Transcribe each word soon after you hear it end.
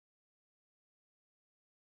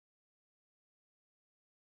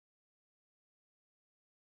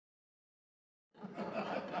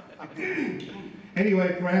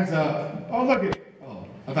Anyway, friends, oh look at, oh,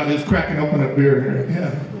 I thought he was cracking open a beer here.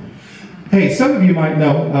 Yeah. Hey, some of you might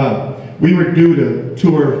know, we were due to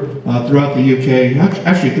tour throughout the UK,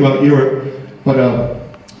 actually throughout Europe, but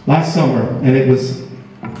last summer, and it was,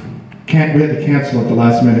 we had to cancel at the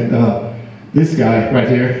last minute. This guy right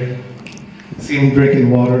here, see him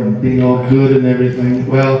drinking water and being all good and everything.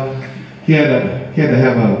 Well, he had to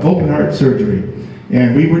have an open heart surgery,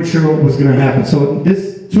 and we weren't sure what was going to happen. So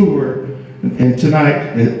this tour and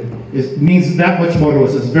tonight it means that much more to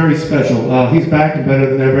us. It's very special. He's back and better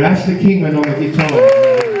than ever. Ashley Kingman on the guitar.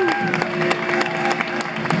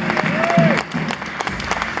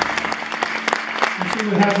 Let's see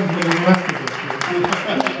what happens with the rest of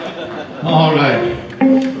us. All right.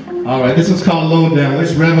 All right, this is called Lowdown.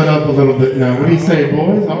 Let's rev it up a little bit now. What do you say,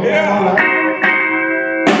 boys? All right. All right.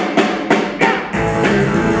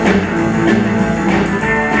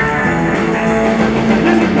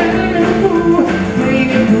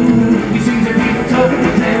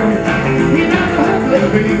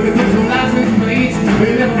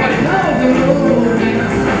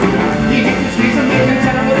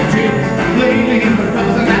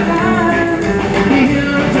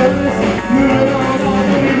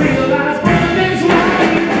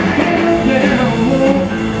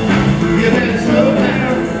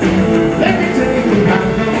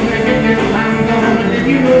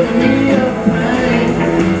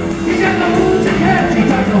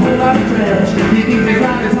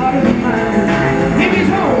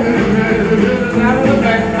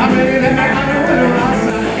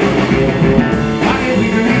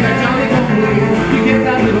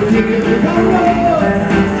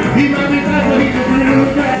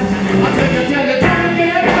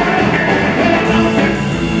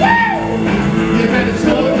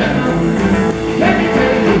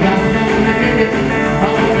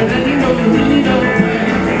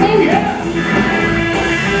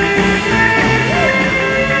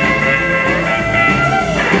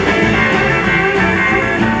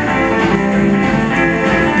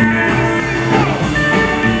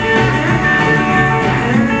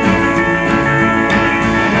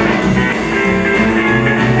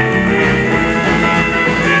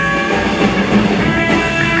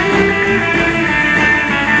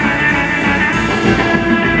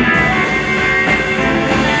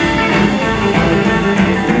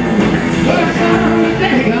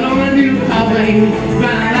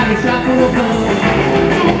 Like a shot full of fun.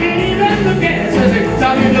 So even the gas as it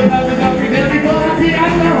started to